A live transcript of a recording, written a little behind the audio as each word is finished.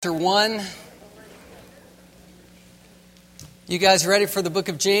Chapter 1. You guys ready for the book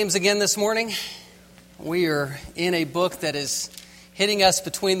of James again this morning? We are in a book that is hitting us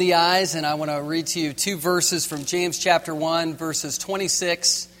between the eyes, and I want to read to you two verses from James chapter 1, verses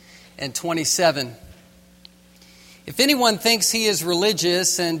 26 and 27. If anyone thinks he is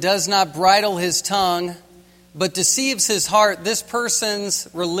religious and does not bridle his tongue, but deceives his heart, this person's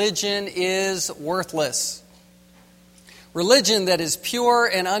religion is worthless. Religion that is pure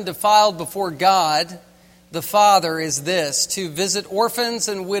and undefiled before God, the Father, is this: to visit orphans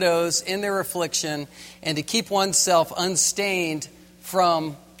and widows in their affliction and to keep oneself unstained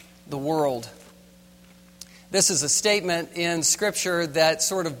from the world. This is a statement in Scripture that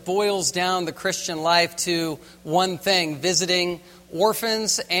sort of boils down the Christian life to one thing: visiting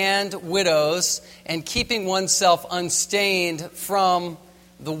orphans and widows and keeping oneself unstained from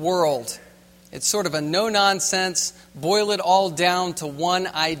the world. It's sort of a no-nonsense, boil it all down to one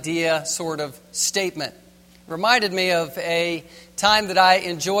idea sort of statement. It reminded me of a time that I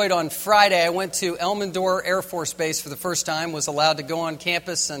enjoyed on Friday. I went to Elmendorf Air Force Base for the first time, was allowed to go on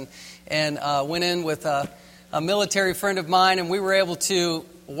campus and went in with a military friend of mine, and we were able to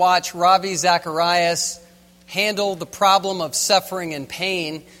watch Ravi Zacharias handle the problem of suffering and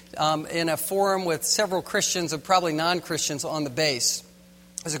pain in a forum with several Christians and probably non-Christians on the base.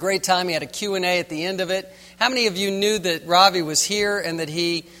 It was a great time. He had a Q&A at the end of it. How many of you knew that Ravi was here and that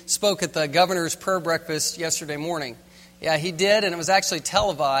he spoke at the governor's prayer breakfast yesterday morning? Yeah, he did, and it was actually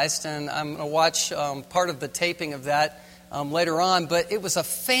televised, and I'm going to watch part of the taping of that later on. But it was a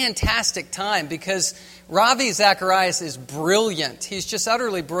fantastic time because Ravi Zacharias is brilliant. He's just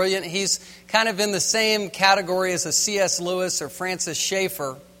utterly brilliant. He's kind of in the same category as a C.S. Lewis or Francis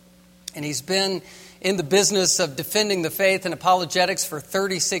Schaeffer, and he's been in the business of defending the faith and apologetics for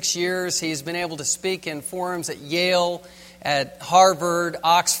 36 years. He's been able to speak in forums at Yale, at Harvard,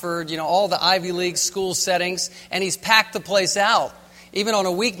 Oxford, all the Ivy League school settings, and he's packed the place out. Even on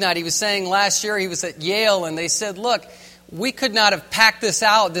a weeknight, he was saying last year he was at Yale, and they said, look, we could not have packed this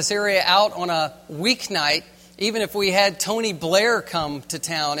area out on a weeknight, even if we had Tony Blair come to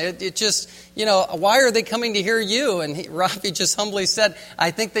town. It just, why are they coming to hear you? And Ravi just humbly said, I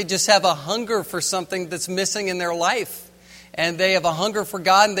think they just have a hunger for something that's missing in their life. And they have a hunger for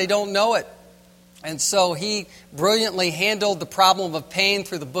God and they don't know it. And so he brilliantly handled the problem of pain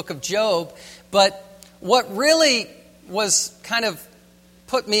through the book of Job. But what really was kind of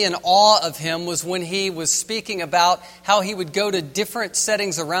put me in awe of him was when he was speaking about how he would go to different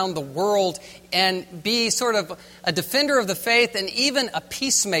settings around the world and be sort of a defender of the faith and even a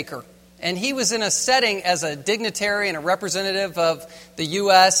peacemaker. And he was in a setting as a dignitary and a representative of the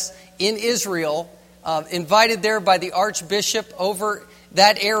U.S. in Israel, invited there by the Archbishop over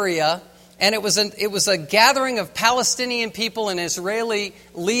that area. And it was a gathering of Palestinian people and Israeli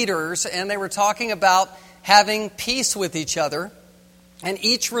leaders, and they were talking about having peace with each other. And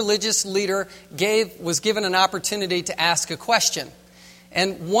each religious leader was given an opportunity to ask a question.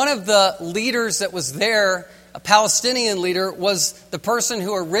 And one of the leaders that was there, a Palestinian leader, was the person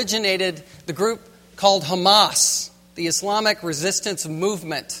who originated the group called Hamas, the Islamic Resistance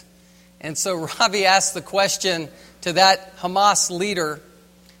Movement. And so Ravi asked the question to that Hamas leader,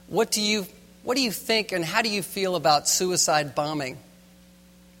 what do you think and how do you feel about suicide bombing?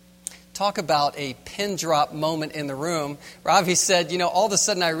 Talk about a pin drop moment in the room. Ravi said, all of a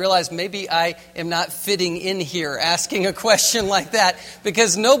sudden I realized maybe I am not fitting in here asking a question like that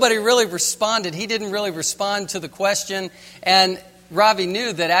because nobody really responded. He didn't really respond to the question. And Ravi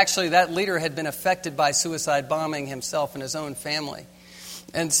knew that actually that leader had been affected by suicide bombing himself and his own family.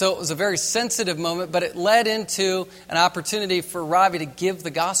 And so it was a very sensitive moment, but it led into an opportunity for Ravi to give the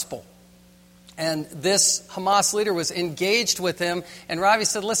gospel. And this Hamas leader was engaged with him. And Ravi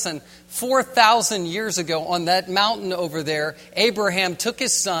said, listen, 4,000 years ago on that mountain over there, Abraham took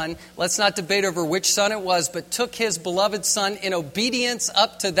his son, let's not debate over which son it was, but took his beloved son in obedience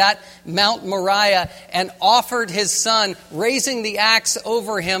up to that Mount Moriah and offered his son, raising the axe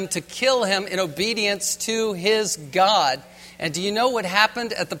over him to kill him in obedience to his God. And do you know what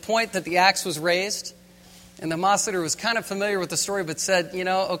happened at the point that the axe was raised? And the Hamas leader was kind of familiar with the story, but said,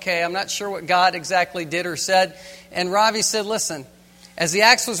 okay, I'm not sure what God exactly did or said. And Ravi said, listen, as the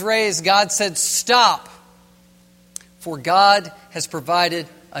axe was raised, God said, stop, for God has provided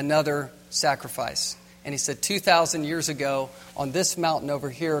another sacrifice. And he said 2,000 years ago on this mountain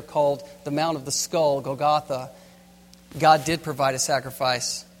over here called the Mount of the Skull, Golgotha, God did provide a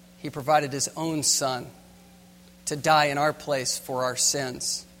sacrifice. He provided his own son to die in our place for our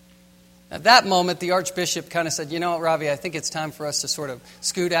sins. At that moment, the Archbishop kind of said, Ravi, I think it's time for us to sort of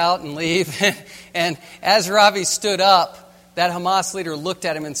scoot out and leave. And as Ravi stood up, that Hamas leader looked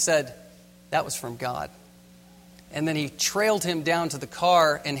at him and said, "That was from God." And then he trailed him down to the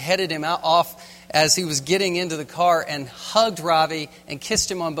car and headed him off as he was getting into the car and hugged Ravi and kissed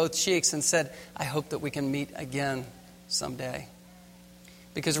him on both cheeks and said, "I hope that we can meet again someday."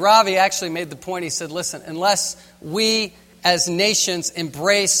 Because Ravi actually made the point, he said, listen, unless we as nations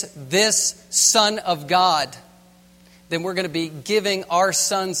embrace this Son of God, then we're going to be giving our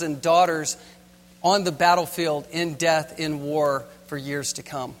sons and daughters on the battlefield, in death, in war, for years to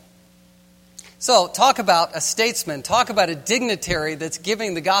come. So, talk about a statesman, talk about a dignitary that's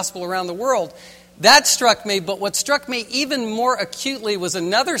giving the gospel around the world. That struck me, but what struck me even more acutely was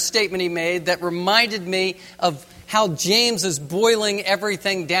another statement he made that reminded me of how James is boiling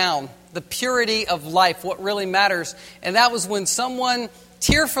everything down, the purity of life, what really matters. And that was when someone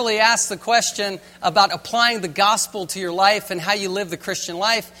tearfully asked the question about applying the gospel to your life and how you live the Christian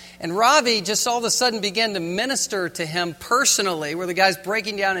life. And Ravi just all of a sudden began to minister to him personally, where the guy's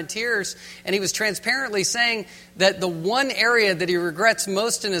breaking down in tears. And he was transparently saying that the one area that he regrets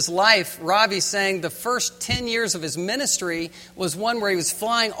most in his life, Ravi's saying the first 10 years of his ministry was one where he was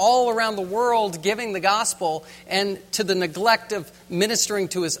flying all around the world giving the gospel, and to the neglect of ministering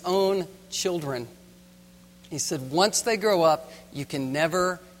to his own children. He said, once they grow up, you can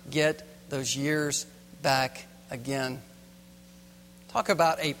never get those years back again. Talk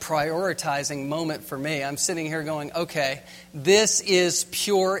about a prioritizing moment for me. I'm sitting here going, okay, this is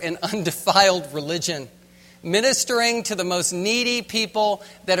pure and undefiled religion. Ministering to the most needy people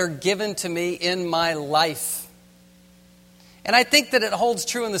that are given to me in my life. And I think that it holds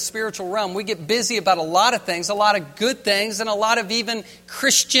true in the spiritual realm. We get busy about a lot of things, a lot of good things, and a lot of even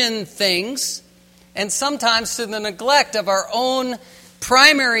Christian things. And sometimes to the neglect of our own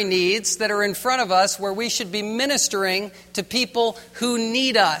primary needs that are in front of us, where we should be ministering to people who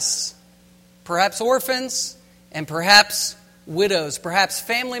need us. Perhaps orphans, and perhaps widows, perhaps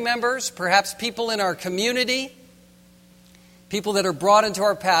family members, perhaps people in our community, people that are brought into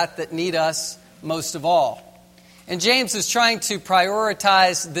our path that need us most of all. And James is trying to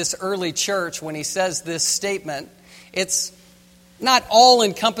prioritize this early church when he says this statement. It's not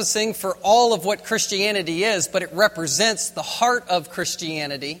all-encompassing for all of what Christianity is, but it represents the heart of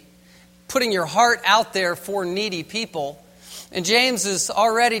Christianity, putting your heart out there for needy people. And James has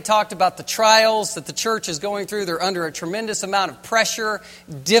already talked about the trials that the church is going through. They're under a tremendous amount of pressure,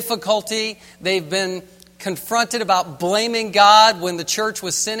 difficulty. They've been confronted about blaming God when the church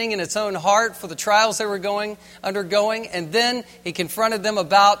was sinning in its own heart for the trials they were undergoing. And then he confronted them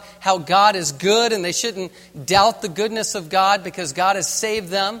about how God is good and they shouldn't doubt the goodness of God because God has saved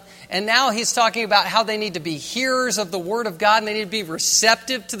them. And now he's talking about how they need to be hearers of the Word of God and they need to be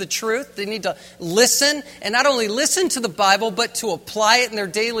receptive to the truth. They need to listen, and not only listen to the Bible, but to apply it in their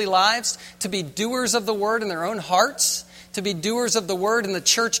daily lives, to be doers of the Word in their own hearts, to be doers of the Word in the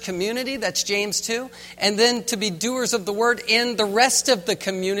church community, that's James 2, and then to be doers of the Word in the rest of the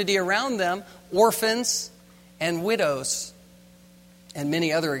community around them, orphans and widows, and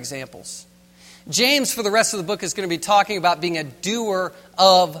many other examples. James, for the rest of the book, is going to be talking about being a doer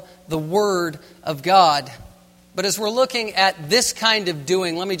of the Word of God. But as we're looking at this kind of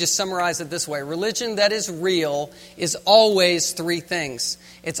doing, let me just summarize it this way. Religion that is real is always three things.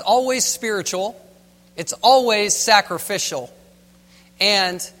 It's always spiritual, it's always sacrificial,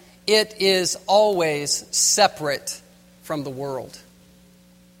 and it is always separate from the world.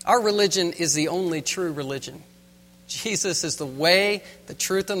 Our religion is the only true religion. Jesus is the way, the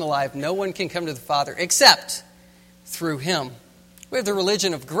truth, and the life. No one can come to the Father except through Him. We have the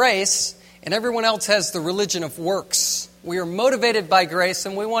religion of grace, and everyone else has the religion of works. We are motivated by grace,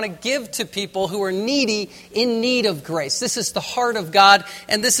 and we want to give to people who are needy, in need of grace. This is the heart of God,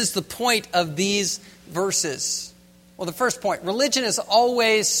 and this is the point of these verses. Well, the first point, religion is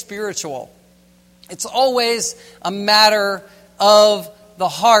always spiritual. It's always a matter of the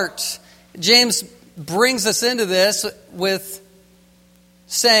heart. James brings us into this with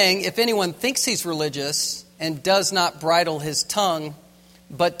saying, if anyone thinks he's religious and does not bridle his tongue,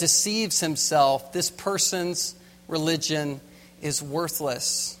 but deceives himself, this person's religion is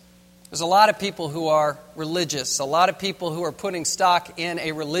worthless. There's a lot of people who are religious, a lot of people who are putting stock in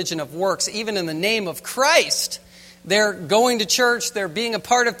a religion of works, even in the name of Christ. They're going to church, they're being a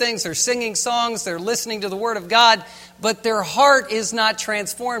part of things, they're singing songs, they're listening to the Word of God, but their heart is not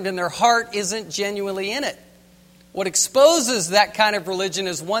transformed and their heart isn't genuinely in it. What exposes that kind of religion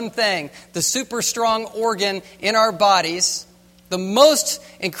is one thing, the super strong organ in our bodies, the most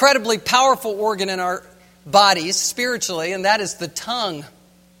incredibly powerful organ in our bodies spiritually, and that is the tongue.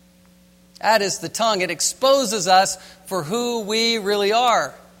 That is the tongue. It exposes us for who we really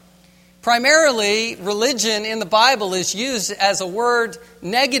are. Primarily, religion in the Bible is used as a word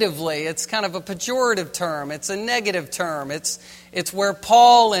negatively. It's kind of a pejorative term. It's a negative term. It's where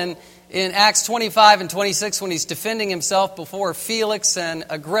Paul in Acts 25 and 26, when he's defending himself before Felix and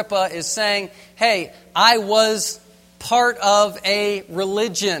Agrippa, is saying, hey, I was part of a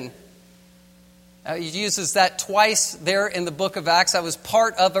religion. He uses that twice there in the book of Acts. I was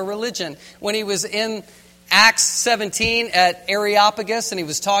part of a religion. When he was in Acts 17 at Areopagus and he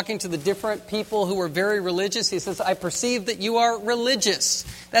was talking to the different people who were very religious, he says, I perceive that you are religious.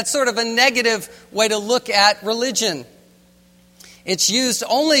 That's sort of a negative way to look at religion. It's used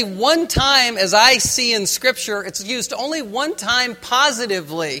only one time, as I see in Scripture, it's used only one time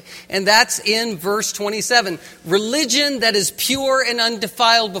positively, and that's in verse 27. Religion that is pure and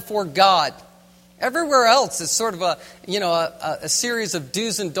undefiled before God. Everywhere else is sort of a series of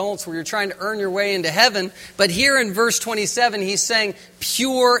do's and don'ts where you're trying to earn your way into heaven. But here in verse 27, he's saying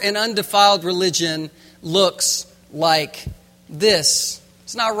pure and undefiled religion looks like this.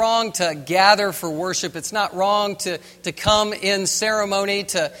 It's not wrong to gather for worship. It's not wrong to come in ceremony,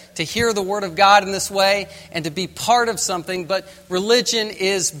 to hear the Word of God in this way, and to be part of something. But religion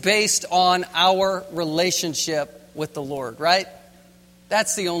is based on our relationship with the Lord, right?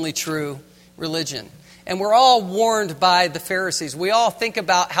 That's the only true religion. And we're all warned by the Pharisees. We all think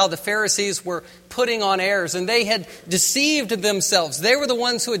about how the Pharisees were putting on airs, and they had deceived themselves. They were the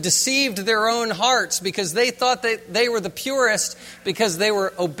ones who had deceived their own hearts because they thought that they were the purest because they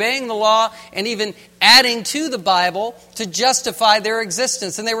were obeying the law and even adding to the Bible to justify their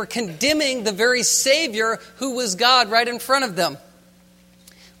existence. And they were condemning the very Savior who was God right in front of them.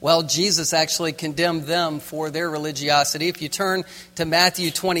 Well, Jesus actually condemned them for their religiosity. If you turn to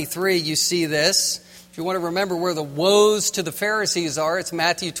Matthew 23, you see this. If you want to remember where the woes to the Pharisees are, it's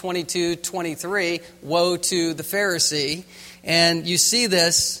Matthew 22:23, woe to the Pharisee. And you see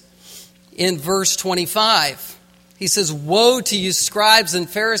this in verse 25. He says, woe to you scribes and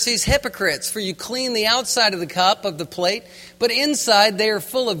Pharisees, hypocrites, for you clean the outside of the cup, of the plate, but inside they are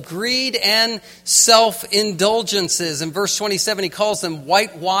full of greed and self-indulgences. In verse 27, he calls them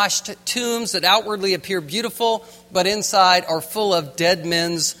whitewashed tombs that outwardly appear beautiful, but inside are full of dead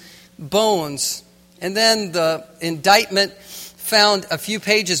men's bones. And then the indictment found a few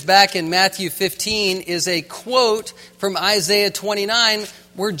pages back in Matthew 15 is a quote from Isaiah 29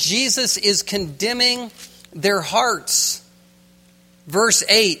 where Jesus is condemning their hearts. Verse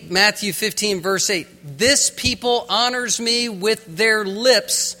 8, Matthew 15, verse 8. This people honors me with their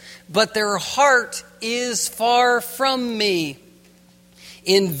lips, but their heart is far from me.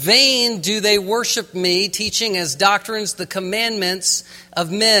 In vain do they worship me, teaching as doctrines the commandments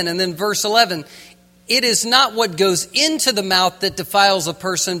of men. And then verse 11. It is not what goes into the mouth that defiles a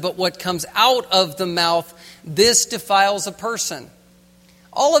person, but what comes out of the mouth, this defiles a person.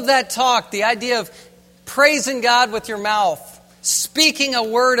 All of that talk, the idea of praising God with your mouth, speaking a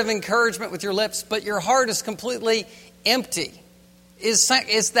word of encouragement with your lips, but your heart is completely empty, is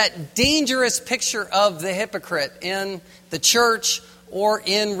that dangerous picture of the hypocrite in the church or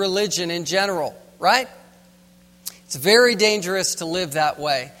in religion in general, right? It's very dangerous to live that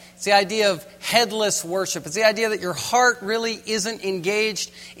way. It's the idea of headless worship. It's the idea that your heart really isn't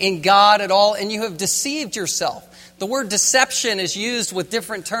engaged in God at all, and you have deceived yourself. The word deception is used with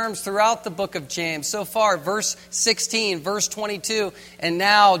different terms throughout the book of James. So far, verse 16, verse 22, and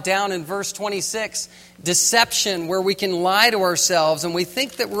now down in verse 26, deception, where we can lie to ourselves and we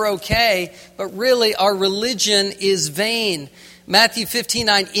think that we're okay, but really our religion is vain. Matthew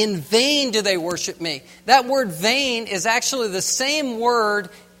 15:9, in vain do they worship me. That word vain is actually the same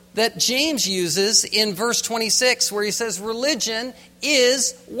word that James uses in verse 26, where he says religion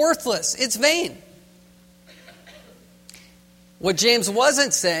is worthless. It's vain. What James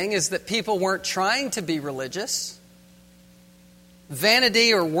wasn't saying is that people weren't trying to be religious.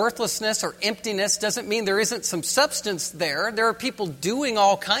 Vanity or worthlessness or emptiness doesn't mean there isn't some substance there. There are people doing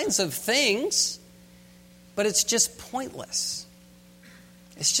all kinds of things, but it's just pointless.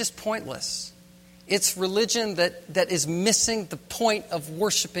 It's just pointless. It's religion that is missing the point of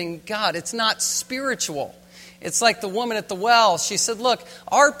worshiping God. It's not spiritual. It's like the woman at the well. She said, look,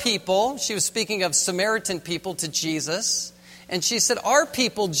 our people, she was speaking of Samaritan people to Jesus, and she said, our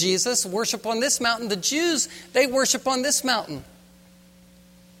people, Jesus, worship on this mountain. The Jews, they worship on this mountain.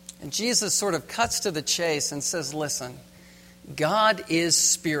 And Jesus sort of cuts to the chase and says, listen, God is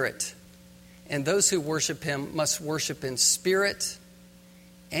spirit, and those who worship him must worship in spirit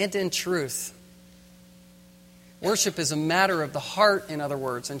and in truth. Worship is a matter of the heart, in other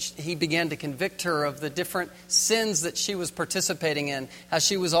words. And he began to convict her of the different sins that she was participating in, how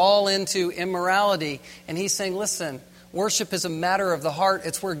she was all into immorality. And he's saying, listen, worship is a matter of the heart.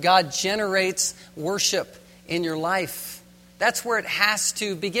 It's where God generates worship in your life. That's where it has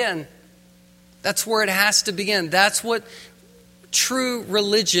to begin. That's where it has to begin. That's what true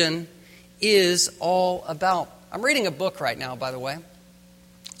religion is all about. I'm reading a book right now, by the way.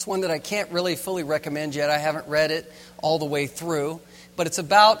 It's one that I can't really fully recommend yet. I haven't read it all the way through. But it's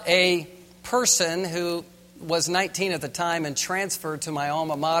about a person who was 19 at the time and transferred to my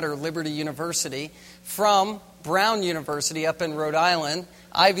alma mater, Liberty University, from Brown University up in Rhode Island,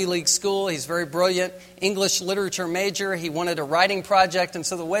 Ivy League school. He's very brilliant, English literature major. He wanted a writing project, and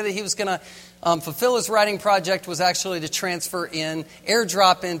so the way that he was going to fulfill his writing project was actually to transfer in,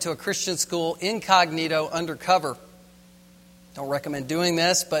 airdrop into a Christian school, incognito, undercover. Don't recommend doing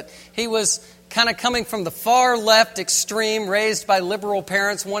this, but he was kind of coming from the far left extreme, raised by liberal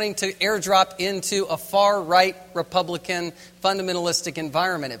parents, wanting to airdrop into a far right Republican fundamentalistic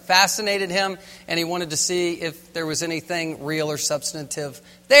environment. It fascinated him, and he wanted to see if there was anything real or substantive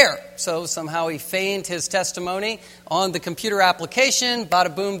there. So somehow he feigned his testimony on the computer application.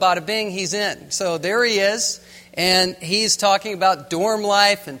 Bada boom, bada bing, he's in. So there he is. And he's talking about dorm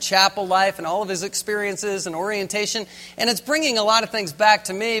life and chapel life and all of his experiences and orientation. And it's bringing a lot of things back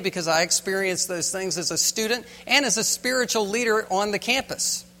to me because I experienced those things as a student and as a spiritual leader on the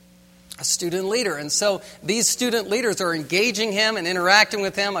campus. A student leader. And so these student leaders are engaging him and interacting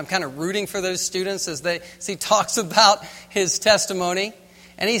with him. I'm kind of rooting for those students as he talks about his testimony.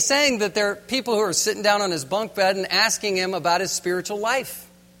 And he's saying that there are people who are sitting down on his bunk bed and asking him about his spiritual life,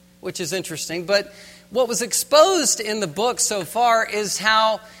 which is interesting. But what was exposed in the book so far is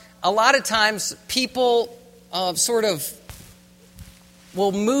how a lot of times people sort of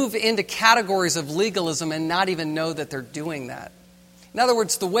will move into categories of legalism and not even know that they're doing that. In other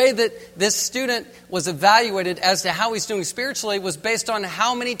words, the way that this student was evaluated as to how he's doing spiritually was based on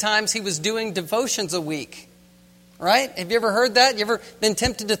how many times he was doing devotions a week. Right? Have you ever heard that? You ever been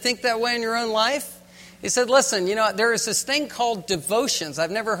tempted to think that way in your own life? He said, listen, there is this thing called devotions. I've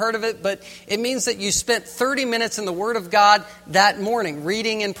never heard of it, but it means that you spent 30 minutes in the Word of God that morning,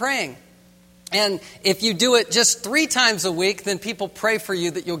 reading and praying. And if you do it just 3 times a week, then people pray for you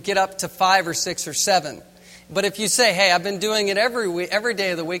that you'll get up to 5 or 6 or 7. But if you say, hey, I've been doing it every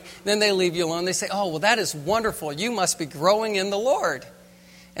day of the week, then they leave you alone. They say, oh, well, that is wonderful. You must be growing in the Lord.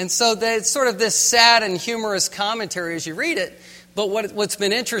 And so it's sort of this sad and humorous commentary as you read it. But what's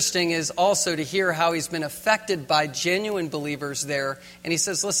been interesting is also to hear how he's been affected by genuine believers there. And he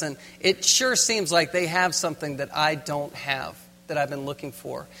says, listen, it sure seems like they have something that I don't have, that I've been looking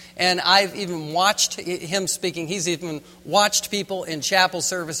for. And I've even watched him speaking. He's even watched people in chapel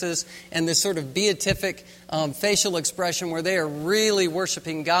services and this sort of beatific facial expression where they are really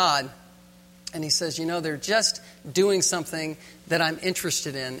worshiping God. And he says, they're just doing something that I'm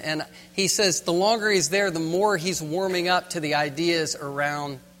interested in. And he says the longer he's there, the more he's warming up to the ideas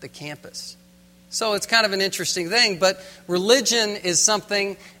around the campus. So it's kind of an interesting thing. But religion is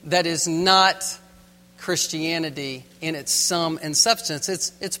something that is not Christianity in its sum and substance.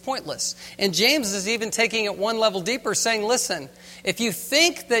 It's pointless. And James is even taking it one level deeper, saying, listen, if you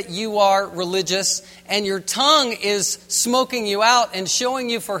think that you are religious and your tongue is smoking you out and showing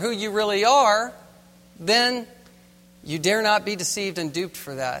you for who you really are, then you dare not be deceived and duped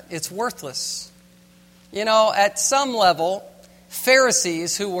for that. It's worthless. At some level,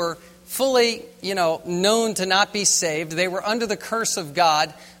 Pharisees who were fully, known to not be saved, they were under the curse of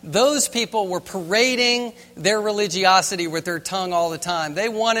God. Those people were parading their religiosity with their tongue all the time. They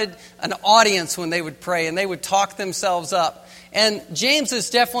wanted an audience when they would pray, and they would talk themselves up. And James is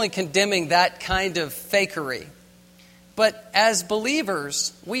definitely condemning that kind of fakery. But as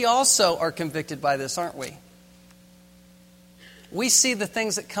believers, we also are convicted by this, aren't we? We see the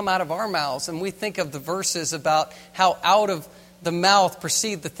things that come out of our mouths, and we think of the verses about how out of the mouth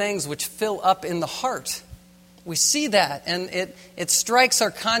proceed the things which fill up in the heart. We see that, and it strikes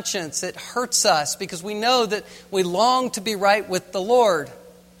our conscience. It hurts us because we know that we long to be right with the Lord.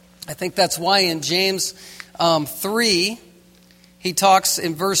 I think that's why in James 3, he talks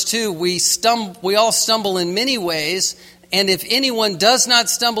in verse 2, we all stumble in many ways, and if anyone does not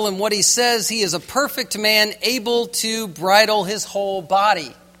stumble in what he says, he is a perfect man, able to bridle his whole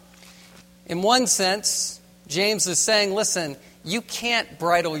body. In one sense, James is saying, listen, you can't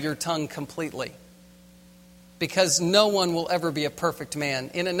bridle your tongue completely because no one will ever be a perfect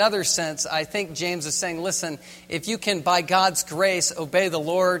man. In another sense, I think James is saying, listen, if you can, by God's grace, obey the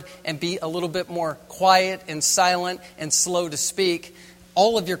Lord and be a little bit more quiet and silent and slow to speak,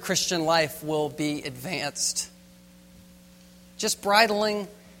 all of your Christian life will be advanced. Just bridling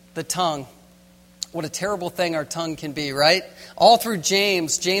the tongue. What a terrible thing our tongue can be, right? All through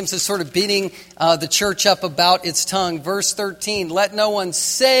James is sort of beating the church up about its tongue. Verse 13, let no one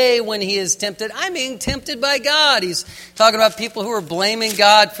say when he is tempted, I'm being tempted by God. He's talking about people who are blaming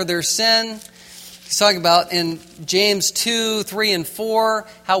God for their sin. He's talking about in James 2, 3, and 4,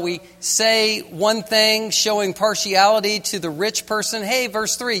 how we say one thing, showing partiality to the rich person. Hey,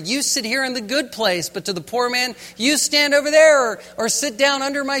 verse 3, you sit here in the good place, but to the poor man, you stand over there or sit down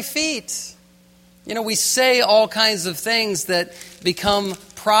under my feet. You know, we say all kinds of things that become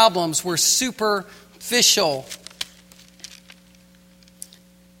problems. We're superficial.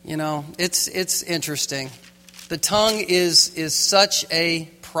 You know, it's interesting. The tongue is such a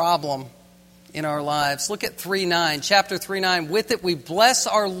problem in our lives. Look at 3:9, chapter 3:9. With it we bless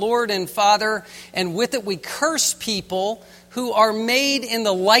our Lord and Father, and with it we curse people who are made in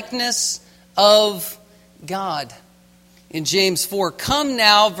the likeness of God. In James 4, come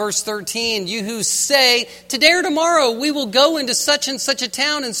now, verse 13, you who say, today or tomorrow we will go into such and such a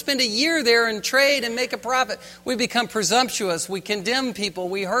town and spend a year there and trade and make a profit. We become presumptuous. We condemn people.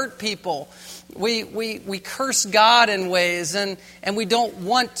 We hurt people. We curse God in ways and we don't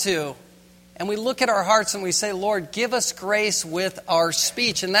want to. And we look at our hearts and we say, Lord, give us grace with our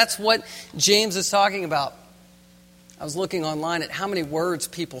speech. And that's what James is talking about. I was looking online at how many words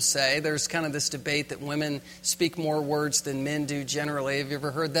people say. There's kind of this debate that women speak more words than men do generally. Have you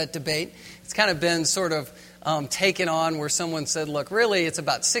ever heard that debate? It's kind of been sort of taken on where someone said, look, really it's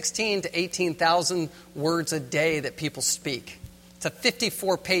about 16 to 18,000 words a day that people speak. It's a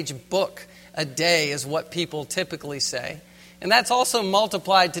 54-page book a day is what people typically say. And that's also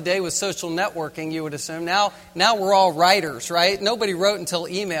multiplied today with social networking, you would assume. Now we're all writers, right? Nobody wrote until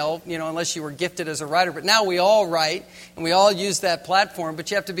email, unless you were gifted as a writer. But now we all write, and we all use that platform.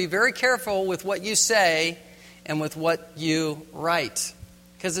 But you have to be very careful with what you say and with what you write,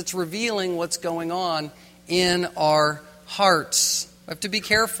 because it's revealing what's going on in our hearts. We have to be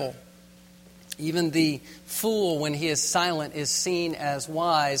careful. Even the fool, when he is silent, is seen as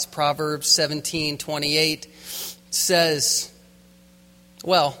wise. Proverbs 17:28 says,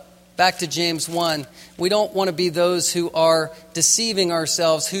 well, back to James 1, we don't want to be those who are deceiving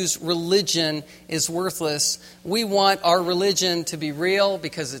ourselves, whose religion is worthless. We want our religion to be real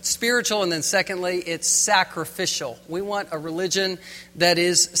because it's spiritual, and then secondly, it's sacrificial. We want a religion that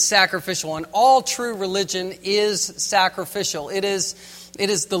is sacrificial, and all true religion is sacrificial. It is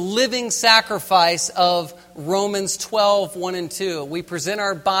the living sacrifice of Romans 12, 1 and 2. We present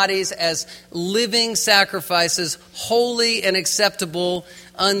our bodies as living sacrifices, holy and acceptable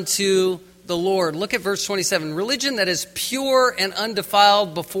unto the Lord. Look at verse 27. Religion that is pure and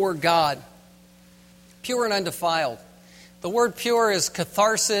undefiled before God. Pure and undefiled. The word pure is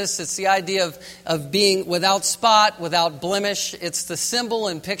catharsis. It's the idea of being without spot, without blemish. It's the symbol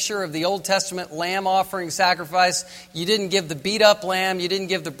and picture of the Old Testament lamb offering sacrifice. You didn't give the beat-up lamb. You didn't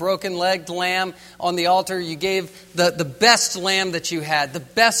give the broken-legged lamb on the altar. You gave the best lamb that you had, the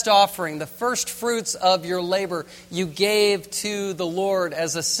best offering, the first fruits of your labor. You gave to the Lord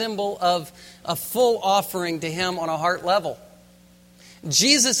as a symbol of a full offering to Him on a heart level.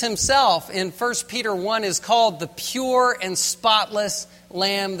 Jesus himself in 1 Peter 1 is called the pure and spotless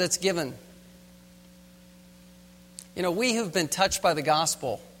lamb that's given. We who've been touched by the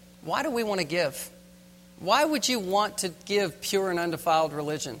gospel, why do we want to give? Why would you want to give pure and undefiled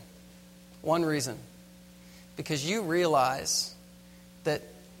religion? One reason. Because you realize that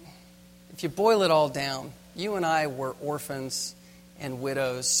if you boil it all down, you and I were orphans and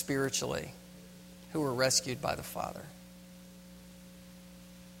widows spiritually who were rescued by the Father.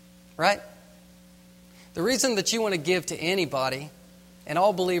 Right? The reason that you want to give to anybody, and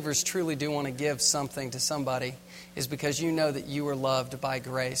all believers truly do want to give something to somebody, is because you know that you are loved by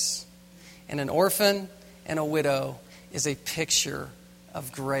grace. And an orphan and a widow is a picture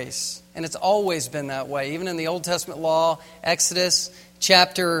of grace. And it's always been that way. Even in the Old Testament law, Exodus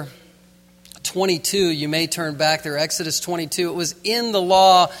chapter 22, you may turn back there, Exodus 22. It was in the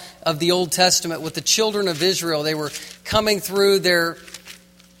law of the Old Testament with the children of Israel. They were coming through their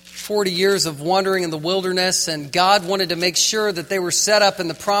 40 years of wandering in the wilderness, and God wanted to make sure that they were set up in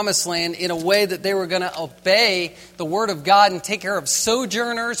the promised land in a way that they were going to obey the word of God and take care of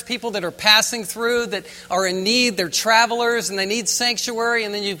sojourners, people that are passing through, that are in need. They're travelers and they need sanctuary.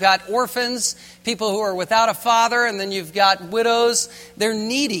 And then you've got orphans, people who are without a father, and then you've got widows. They're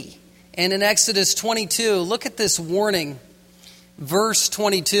needy. And in Exodus 22, look at this warning. Verse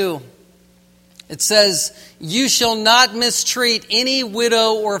 22. It says, you shall not mistreat any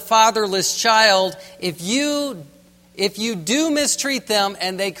widow or fatherless child. If If you do mistreat them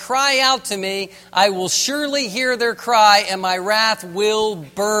and they cry out to me, I will surely hear their cry, and my wrath will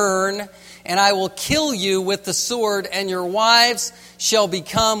burn, and I will kill you with the sword, and your wives shall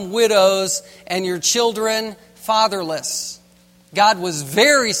become widows, and your children fatherless. God was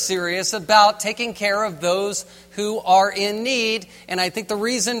very serious about taking care of those who are in need, and I think the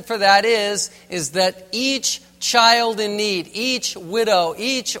reason for that is that each child in need, each widow,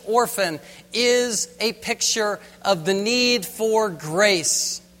 each orphan is a picture of the need for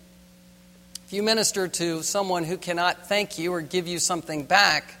grace. If you minister to someone who cannot thank you or give you something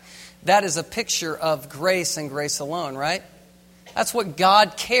back, that is a picture of grace and grace alone, right? That's what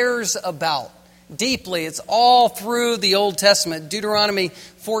God cares about deeply. It's all through the Old Testament. Deuteronomy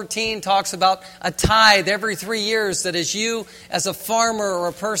 14 talks about a tithe every 3 years, that as you, as a farmer or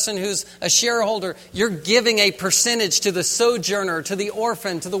a person who's a shareholder, you're giving a percentage to the sojourner, to the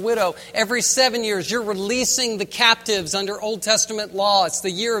orphan, to the widow. Every 7 years, you're releasing the captives under Old Testament law. It's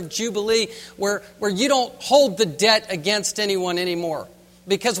the year of Jubilee where you don't hold the debt against anyone anymore,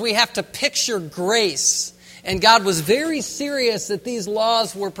 because we have to picture grace. And God was very serious that these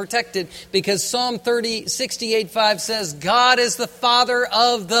laws were protected, because Psalm 68:5 says, God is the father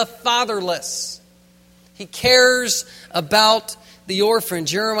of the fatherless. He cares about the orphan.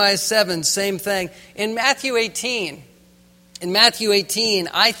 Jeremiah 7, same thing. In Matthew 18,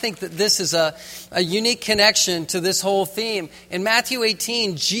 I think that this is a unique connection to this whole theme. In Matthew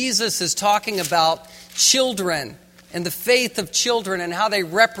 18, Jesus is talking about children and the faith of children and how they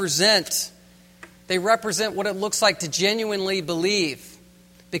represent what it looks like to genuinely believe.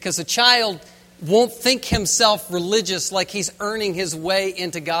 Because a child won't think himself religious like he's earning his way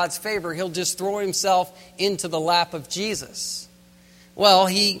into God's favor. He'll just throw himself into the lap of Jesus. Well,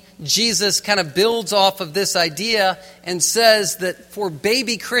 Jesus kind of builds off of this idea and says that for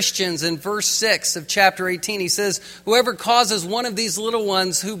baby Christians, in verse 6 of chapter 18, he says, whoever causes one of these little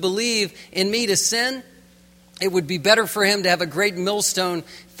ones who believe in me to sin, it would be better for him to have a great millstone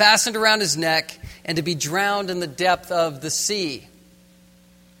fastened around his neck and to be drowned in the depth of the sea.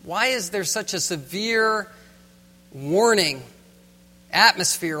 Why is there such a severe warning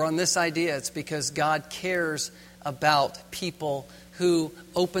atmosphere on this idea? It's because God cares about people who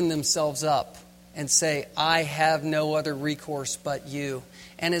open themselves up and say, I have no other recourse but you.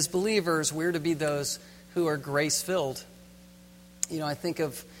 And as believers, we're to be those who are grace-filled. I think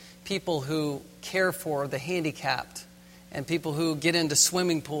of people who care for the handicapped, and people who get into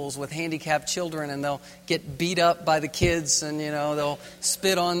swimming pools with handicapped children, and they'll get beat up by the kids, and they'll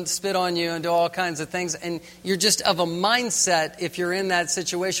spit on you and do all kinds of things. And you're just of a mindset, if you're in that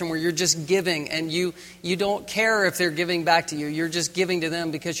situation, where you're just giving, and you don't care if they're giving back to you. You're just giving to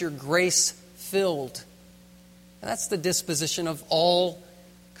them because you're grace-filled. And that's the disposition of all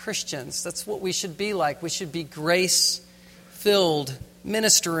Christians. That's what we should be like. We should be grace-filled,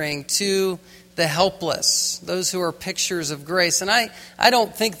 ministering to the helpless, those who are pictures of grace. And I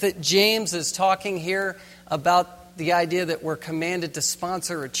don't think that James is talking here about the idea that we're commanded to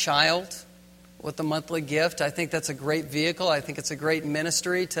sponsor a child with a monthly gift. I think that's a great vehicle. I think it's a great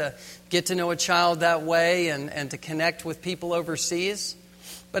ministry to get to know a child that way and to connect with people overseas.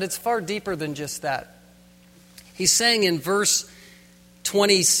 But it's far deeper than just that. He's saying in verse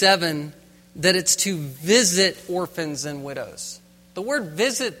 27 that it's to visit orphans and widows. The word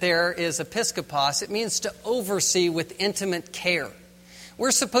visit there is episkopos. It means to oversee with intimate care.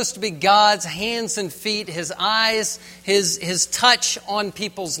 We're supposed to be God's hands and feet, His eyes, His touch on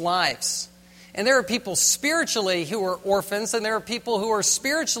people's lives. And there are people spiritually who are orphans, and there are people who are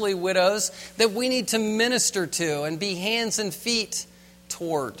spiritually widows that we need to minister to and be hands and feet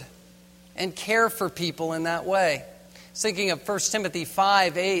toward and care for people in that way. I was thinking of 1 Timothy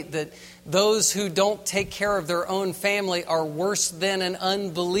 5:8, that those who don't take care of their own family are worse than an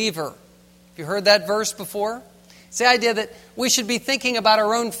unbeliever. Have you heard that verse before? It's the idea that we should be thinking about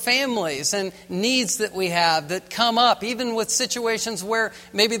our own families and needs that we have that come up, even with situations where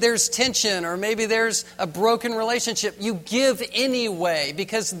maybe there's tension or maybe there's a broken relationship. You give anyway,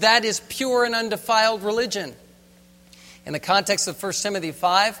 because that is pure and undefiled religion. In the context of 1 Timothy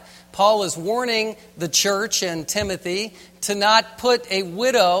 5, Paul is warning the church and Timothy to not put a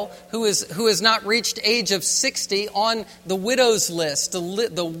widow who has not reached age of 60 on the widow's list,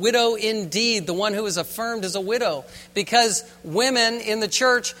 the widow indeed, the one who is affirmed as a widow, because women in the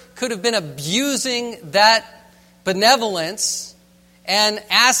church could have been abusing that benevolence and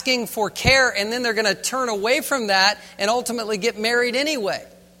asking for care, and then they're going to turn away from that and ultimately get married anyway.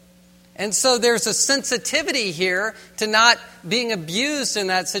 And so there's a sensitivity here to not being abused in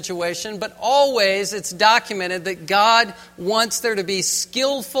that situation, but always it's documented that God wants there to be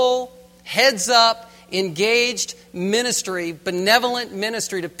skillful, heads up, engaged ministry, benevolent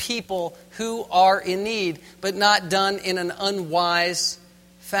ministry to people who are in need, but not done in an unwise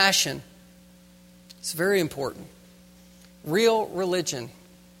fashion. It's very important. Real religion.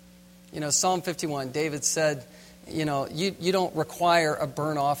 Psalm 51, David said, you don't require a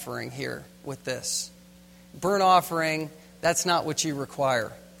burnt offering here with this. Burnt offering, that's not what you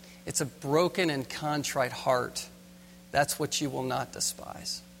require. It's a broken and contrite heart. That's what you will not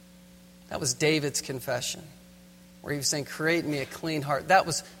despise. That was David's confession, where he was saying, create in me a clean heart. That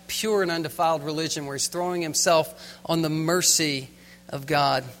was pure and undefiled religion, where he's throwing himself on the mercy of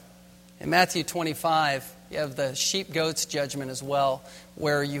God. In Matthew 25, you have the sheep-goats judgment as well,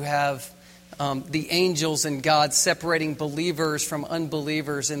 where you have the angels and God separating believers from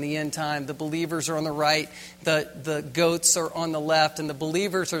unbelievers in the end time. The believers are on the right, the goats are on the left, and the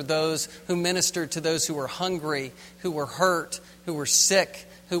believers are those who ministered to those who were hungry, who were hurt, who were sick,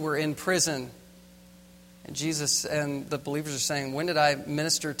 who were in prison. And Jesus and the believers are saying, when did I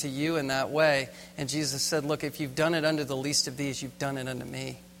minister to you in that way? And Jesus said, look, if you've done it unto the least of these, you've done it unto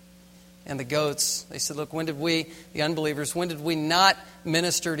me. And the goats, they said, look, when did we, the unbelievers, when did we not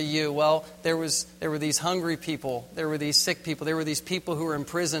minister to you? Well, there were these hungry people, there were these sick people, there were these people who were in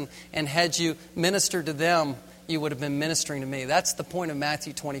prison, and had you ministered to them, you would have been ministering to me. That's the point of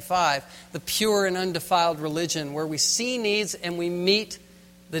Matthew 25, the pure and undefiled religion, where we see needs and we meet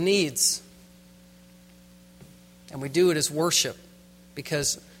the needs. And we do it as worship,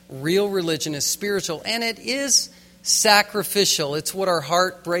 because real religion is spiritual, and it is sacrificial. It's what our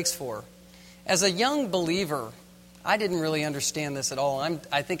heart breaks for. As a young believer, I didn't really understand this at all.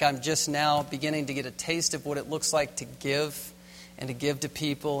 I think I'm just now beginning to get a taste of what it looks like to give, and to give to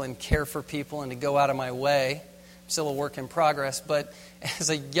people and care for people and to go out of my way. I'm still a work in progress, but as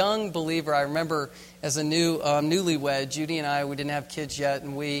a young believer, I remember as a newlywed, Judy and I, we didn't have kids yet,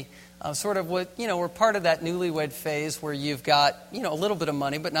 and we we're part of that newlywed phase where you've got, a little bit of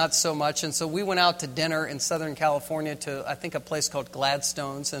money, but not so much. And so we went out to dinner in Southern California to, I think, a place called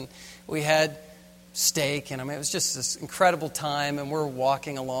Gladstone's. And we had steak. And it was just this incredible time. And we're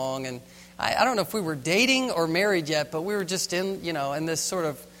walking along. And I don't know if we were dating or married yet, but we were just in this sort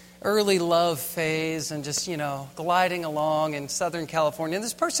of early love phase and just, gliding along in Southern California. And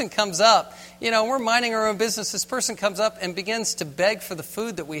this person comes up, we're minding our own business. This person comes up and begins to beg for the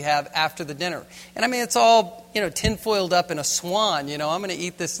food that we have after the dinner. And it's all, tinfoiled up in a swan. I'm going to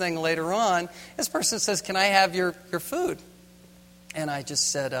eat this thing later on. This person says, can I have your food? And I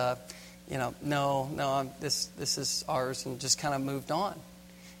just said, no, this is ours, and just kind of moved on.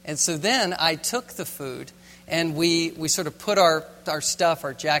 And so then I took the food, and we sort of put our stuff,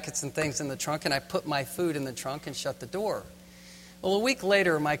 our jackets and things in the trunk, and I put my food in the trunk and shut the door. Well, a week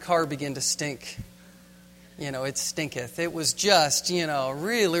later, my car began to stink. It stinketh. It was just,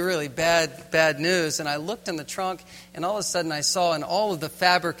 really, really bad news. And I looked in the trunk, and all of a sudden I saw in all of the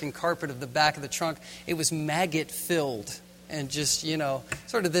fabric and carpet of the back of the trunk, it was maggot-filled. And just,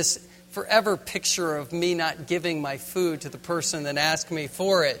 sort of this forever picture of me not giving my food to the person that asked me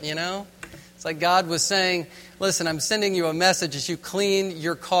for it, It's like God was saying, listen, I'm sending you a message as you clean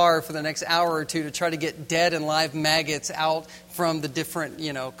your car for the next hour or two to try to get dead and live maggots out from the different,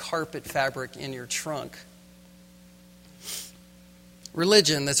 carpet fabric in your trunk.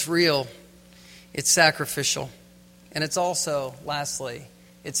 Religion that's real, it's sacrificial. And it's also, lastly,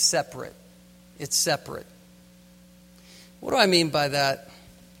 it's separate. It's separate. What do I mean by that?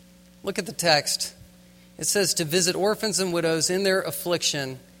 Look at the text. It says to visit orphans and widows in their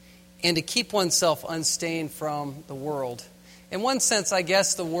affliction, and to keep oneself unstained from the world. In one sense, I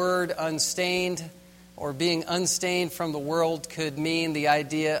guess the word unstained or being unstained from the world could mean the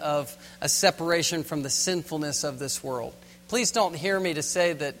idea of a separation from the sinfulness of this world. Please don't hear me to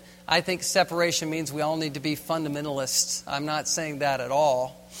say that I think separation means we all need to be fundamentalists. I'm not saying that at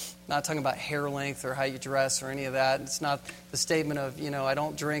all. I'm not talking about hair length or how you dress or any of that. It's not the statement of, I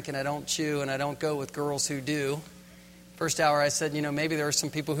don't drink and I don't chew and I don't go with girls who do. First hour I said, maybe there are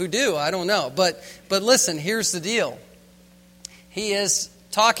some people who do. I don't know. But listen, here's the deal. He is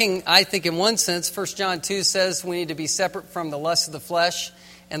talking, I think in one sense, 1 John 2 says we need to be separate from the lust of the flesh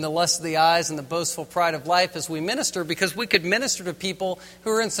and the lust of the eyes and the boastful pride of life as we minister, because we could minister to people who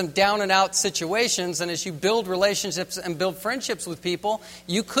are in some down and out situations. And as you build relationships and build friendships with people,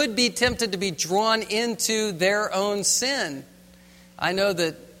 you could be tempted to be drawn into their own sin. I know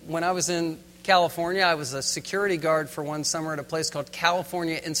that when I was in California, I was a security guard for one summer at a place called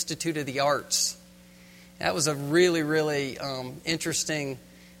California Institute of the Arts. That was a really, really interesting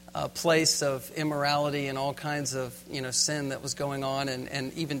place of immorality and all kinds of sin that was going on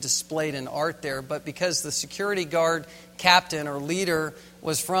and even displayed in art there. But because the security guard captain or leader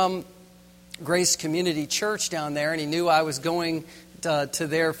was from Grace Community Church down there, and he knew I was going to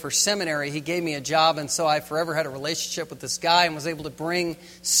there for seminary. He gave me a job, and so I forever had a relationship with this guy and was able to bring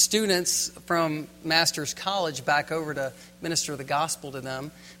students from Master's College back over to minister the gospel to them.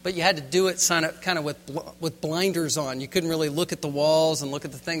 But you had to do it kind of with blinders on. You couldn't really look at the walls and look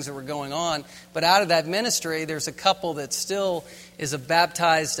at the things that were going on. But out of that ministry, there's a couple that still is a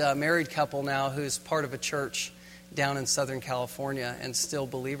baptized married couple now who's part of a church down in Southern California and still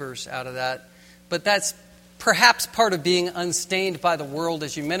believers out of that. But that's perhaps part of being unstained by the world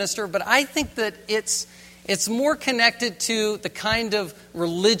as you minister, but I think that it's more connected to the kind of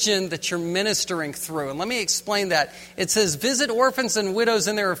religion that you're ministering through. And let me explain that. It says, visit orphans and widows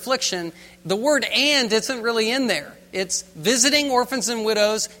in their affliction. The word "and" isn't really in there. It's visiting orphans and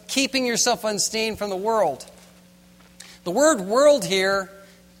widows, keeping yourself unstained from the world. The word "world" here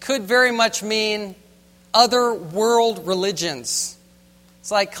could very much mean other world religions. It's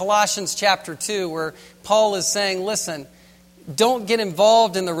like Colossians chapter 2, where Paul is saying, listen, don't get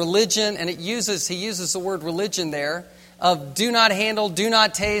involved in the religion, and he uses the word religion there, of do not handle, do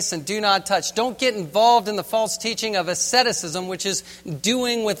not taste, and do not touch. Don't get involved in the false teaching of asceticism, which is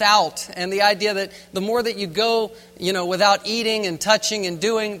doing without. And the idea that the more that you go, without eating and touching and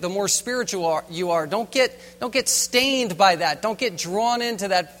doing, the more spiritual you are. Don't get stained by that. Don't get drawn into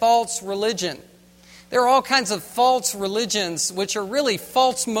that false religion. There are all kinds of false religions, which are really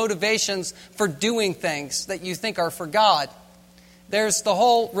false motivations for doing things that you think are for God. There's the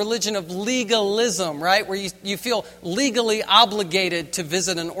whole religion of legalism, right? Where you feel legally obligated to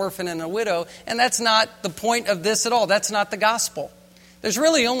visit an orphan and a widow. And that's not the point of this at all. That's not the gospel. There's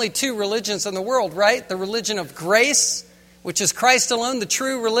really only two religions in the world, right? The religion of grace, which is Christ alone, the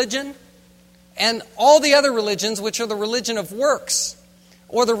true religion. And all the other religions, which are the religion of works.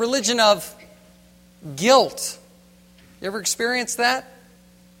 Or the religion of guilt. You ever experienced that?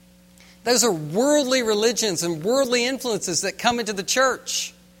 Those are worldly religions and worldly influences that come into the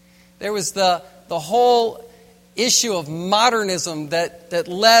church. There was the whole issue of modernism that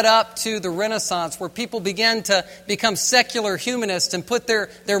led up to the Renaissance, where people began to become secular humanists and put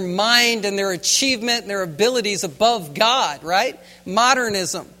their mind and their achievement and their abilities above God, right?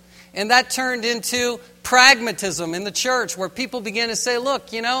 Modernism. And that turned into pragmatism in the church, where people began to say,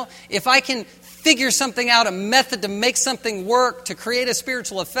 look, if I can figure something out, a method to make something work, to create a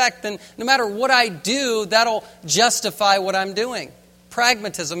spiritual effect, then no matter what I do, that'll justify what I'm doing.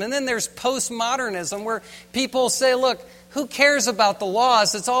 Pragmatism. And then there's postmodernism, where people say, look, who cares about the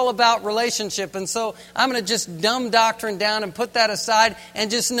laws? It's all about relationship. And so I'm going to just dumb doctrine down and put that aside and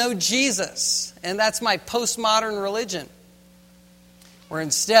just know Jesus. And that's my postmodern religion. Where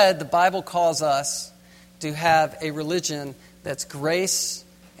instead, the Bible calls us to have a religion that's grace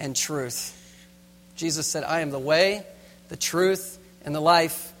and truth. Jesus said, I am the way, the truth, and the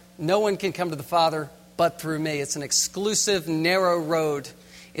life. No one can come to the Father but through me. It's an exclusive, narrow road.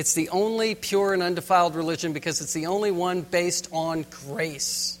 It's the only pure and undefiled religion because it's the only one based on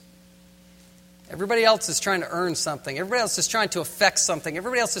grace. Everybody else is trying to earn something. Everybody else is trying to affect something.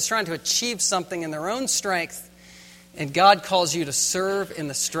 Everybody else is trying to achieve something in their own strength. And God calls you to serve in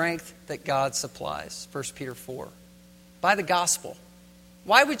the strength that God supplies. 1 Peter 4. By the gospel.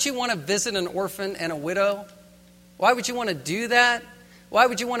 Why would you want to visit an orphan and a widow? Why would you want to do that? Why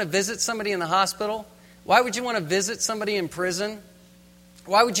would you want to visit somebody in the hospital? Why would you want to visit somebody in prison?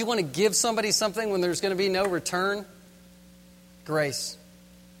 Why would you want to give somebody something when there's going to be no return? Grace.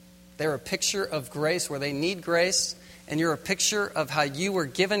 They're a picture of grace where they need grace, and you're a picture of how you were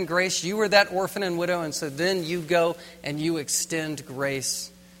given grace. You were that orphan and widow, and so then you go and you extend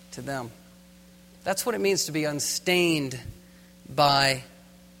grace to them. That's what it means to be unstained by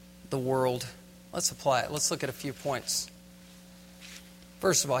the world. Let's apply it. Let's look at a few points.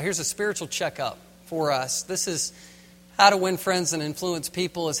 First of all, here's a spiritual checkup for us. This is how to win friends and influence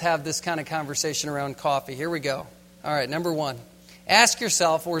people, is have this kind of conversation around coffee. Here we go. All right, number one. Ask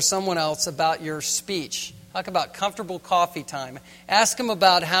yourself or someone else about your speech. Talk about comfortable coffee time. Ask them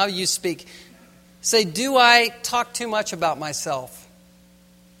about how you speak. Say, do I talk too much about myself?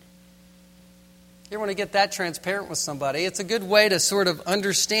 You want to get that transparent with somebody. It's a good way to sort of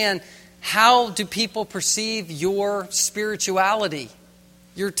understand, how do people perceive your spirituality,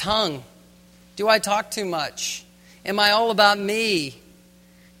 your tongue? Do I talk too much? Am I all about me?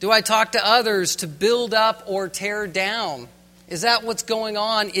 Do I talk to others to build up or tear down? Is that what's going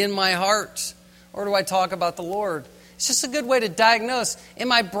on in my heart? Or do I talk about the Lord? It's just a good way to diagnose.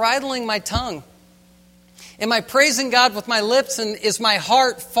 Am I bridling my tongue? Am I praising God with my lips, and is my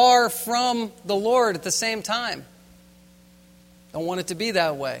heart far from the Lord at the same time? Don't want it to be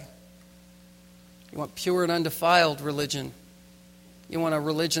that way. You want pure and undefiled religion. You want a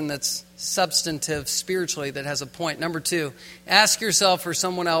religion that's substantive spiritually, that has a point. Number 2, ask yourself or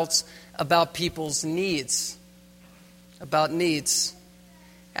someone else about people's needs. About needs.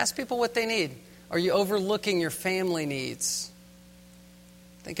 Ask people what they need. Are you overlooking your family needs?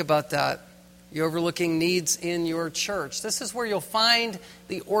 Think about that. You're overlooking needs in your church. This is where you'll find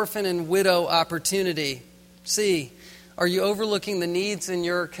the orphan and widow opportunity. C, are you overlooking the needs in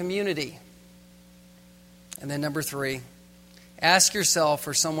your community? And then number 3, ask yourself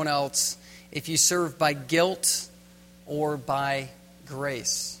or someone else if you serve by guilt or by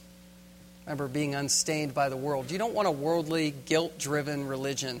grace. Remember, being unstained by the world. You don't want a worldly, guilt-driven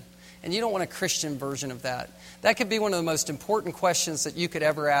religion. And you don't want a Christian version of that. That could be one of the most important questions that you could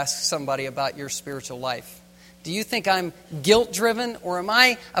ever ask somebody about your spiritual life. Do you think I'm guilt-driven, or am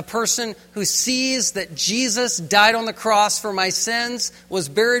I a person who sees that Jesus died on the cross for my sins, was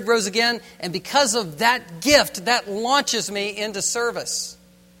buried, rose again, and because of that gift, that launches me into service?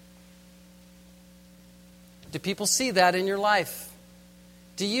 Do people see that in your life?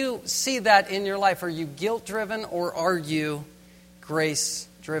 Do you see that in your life? Are you guilt-driven, or are you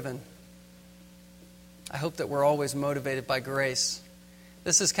grace-driven? I hope that we're always motivated by grace.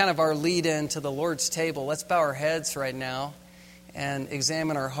 This is kind of our lead-in to the Lord's table. Let's bow our heads right now and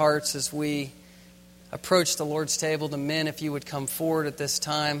examine our hearts as we approach the Lord's table. The men, if you would come forward at this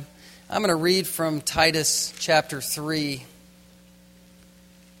time. I'm going to read from Titus chapter 3.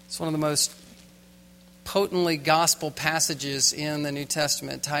 It's one of the most potently gospel passages in the New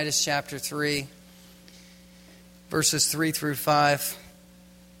Testament. Titus chapter 3, verses 3 through 5.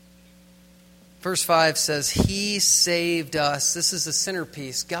 Verse 5 says, He saved us. This is the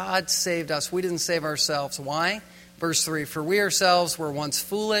centerpiece. God saved us. We didn't save ourselves. Why? Verse 3, For we ourselves were once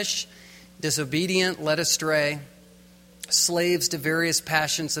foolish, disobedient, led astray, slaves to various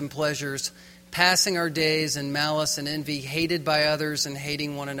passions and pleasures, passing our days in malice and envy, hated by others and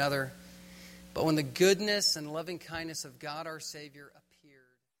hating one another. But when the goodness and loving kindness of God our Savior